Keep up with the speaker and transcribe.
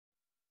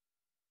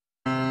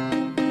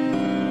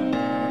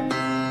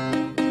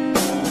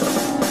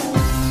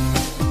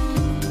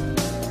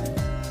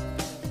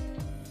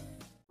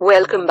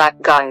Welcome back,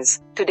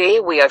 guys. Today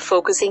we are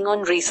focusing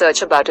on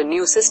research about a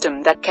new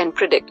system that can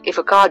predict if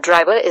a car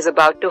driver is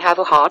about to have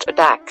a heart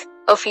attack,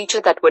 a feature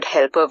that would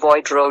help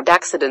avoid road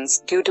accidents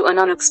due to an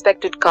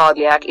unexpected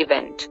cardiac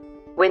event.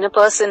 When a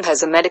person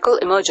has a medical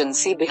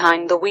emergency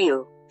behind the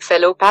wheel,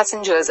 fellow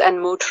passengers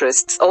and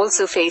motorists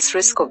also face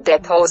risk of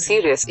death or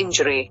serious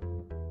injury.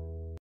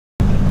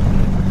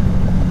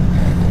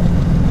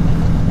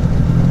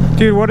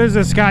 Dude, what is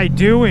this guy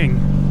doing?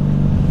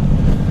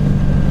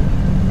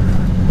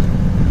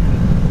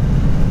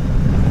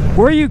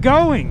 Where are you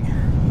going?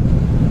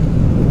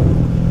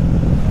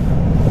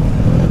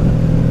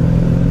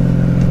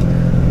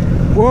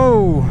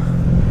 Whoa.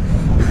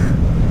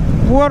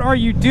 What are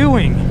you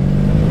doing?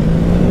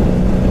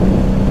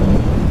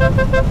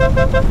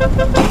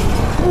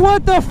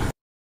 What the f—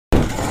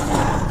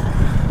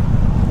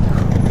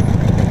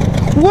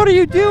 What are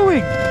you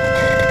doing?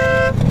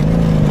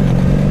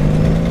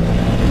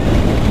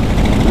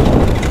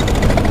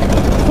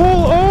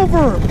 Pull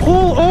over!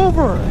 Pull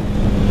over!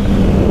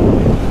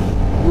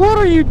 What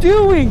are you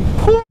doing?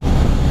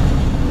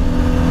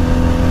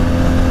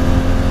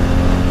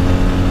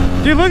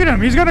 Dude, look at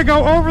him. He's gonna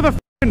go over the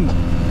f***ing—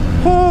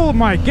 Oh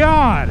my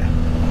god.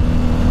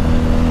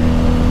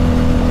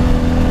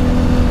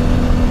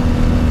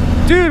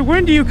 Dude,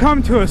 when do you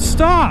come to a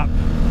stop?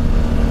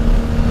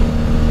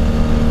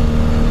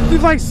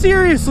 Dude, like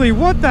seriously,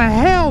 what the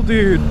hell,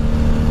 dude?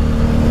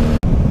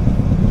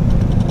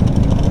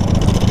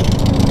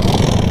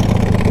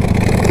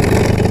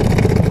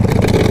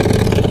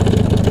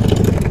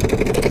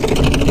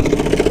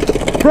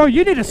 Bro,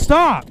 you need to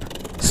stop.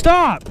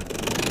 Stop.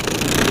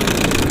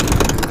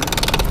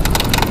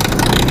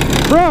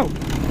 Bro.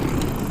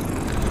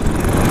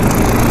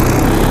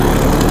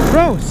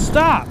 Bro,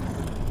 stop.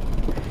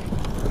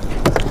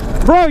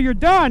 Bro, you're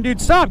done, dude.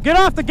 Stop. Get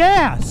off the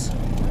gas.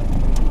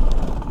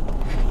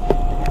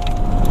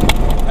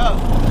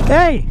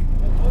 Hey.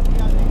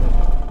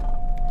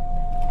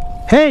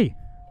 Hey.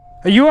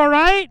 Are you all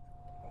right?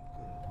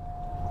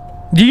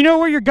 Do you know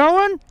where you're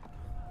going?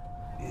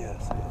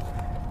 Yes.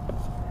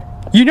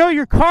 You know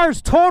your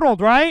car's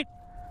totaled, right?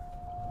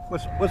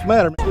 What's the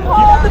matter?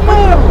 Hold the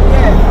move.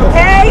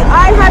 Okay,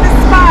 I have a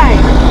spy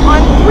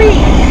on 3.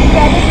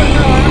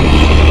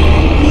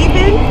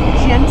 Even,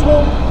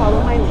 gentle,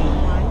 follow my lead.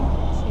 1,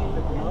 2,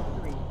 and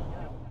 3.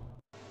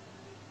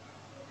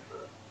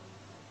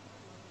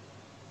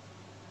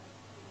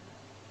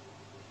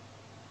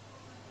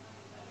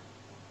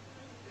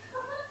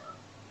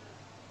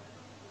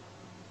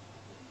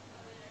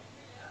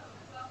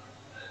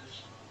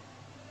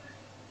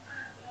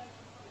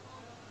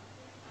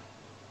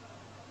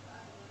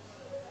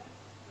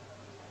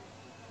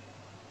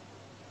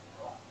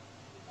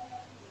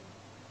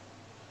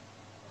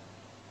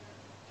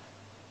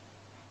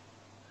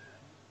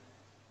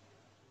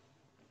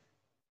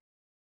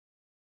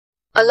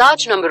 A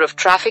large number of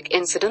traffic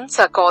incidents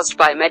are caused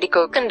by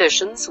medical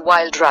conditions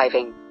while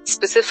driving,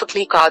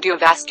 specifically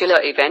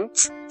cardiovascular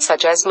events,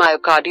 such as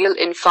myocardial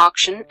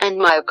infarction and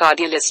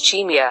myocardial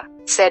ischemia,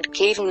 said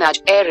Kevin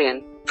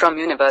Najarian, from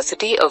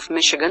University of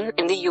Michigan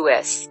in the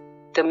US.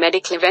 The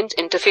medical event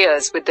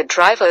interferes with the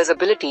driver's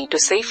ability to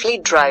safely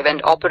drive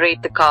and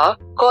operate the car,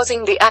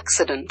 causing the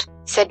accident,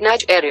 said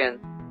Najarian.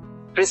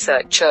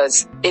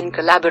 Researchers, in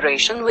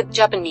collaboration with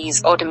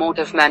Japanese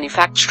automotive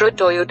manufacturer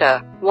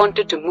Toyota,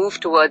 wanted to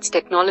move towards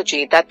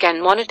technology that can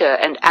monitor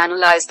and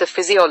analyze the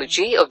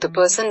physiology of the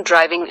person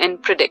driving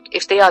and predict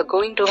if they are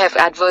going to have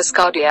adverse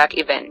cardiac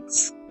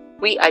events.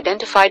 We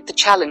identified the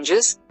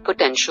challenges,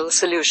 potential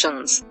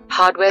solutions,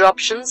 hardware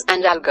options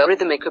and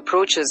algorithmic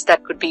approaches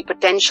that could be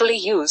potentially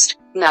used,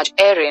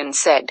 Najarian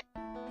said.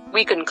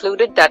 We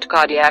concluded that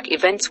cardiac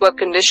events were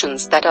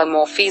conditions that are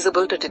more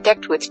feasible to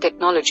detect with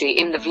technology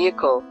in the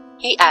vehicle,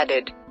 he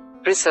added.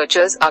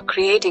 Researchers are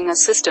creating a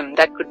system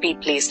that could be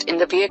placed in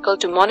the vehicle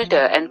to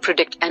monitor and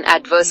predict an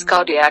adverse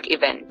cardiac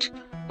event.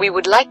 We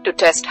would like to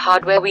test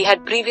hardware we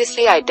had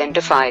previously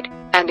identified,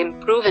 and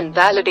improve and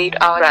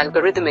validate our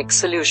algorithmic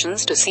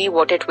solutions to see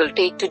what it will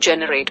take to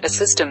generate a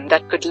system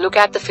that could look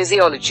at the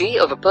physiology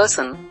of a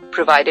person,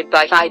 provided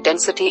by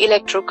high-density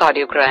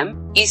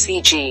electrocardiogram,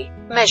 ECG,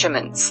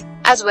 measurements,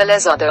 as well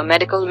as other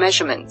medical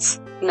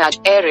measurements,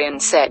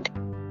 Najarian said.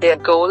 Their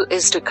goal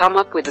is to come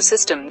up with a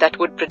system that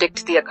would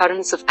predict the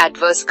occurrence of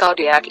adverse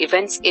cardiac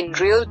events in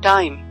real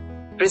time.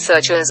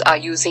 Researchers are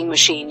using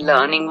machine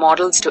learning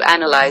models to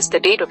analyze the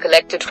data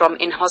collected from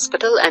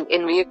in-hospital and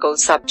in-vehicle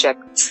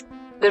subjects.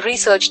 The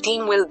research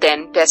team will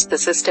then test the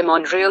system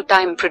on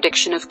real-time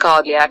prediction of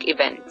cardiac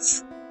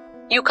events.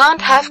 You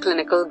can't have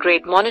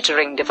clinical-grade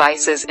monitoring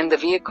devices in the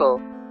vehicle.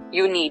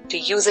 You need to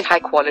use a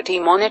high-quality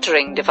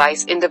monitoring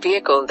device in the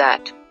vehicle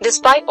that,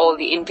 despite all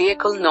the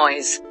in-vehicle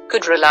noise,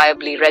 could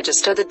reliably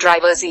register the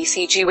driver's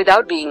ECG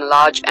without being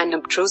large and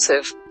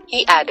obtrusive,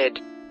 he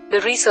added.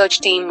 The research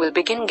team will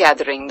begin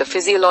gathering the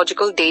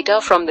physiological data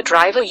from the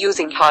driver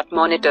using heart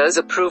monitors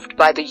approved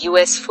by the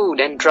US Food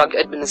and Drug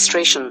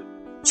Administration.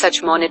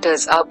 Such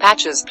monitors are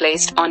patches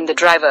placed on the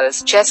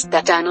driver's chest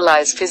that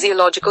analyze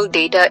physiological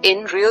data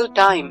in real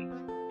time.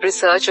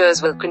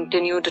 Researchers will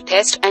continue to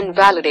test and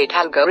validate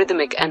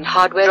algorithmic and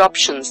hardware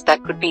options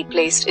that could be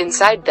placed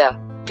inside the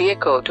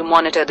vehicle to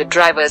monitor the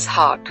driver's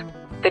heart.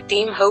 The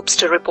team hopes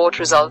to report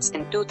results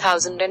in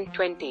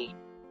 2020.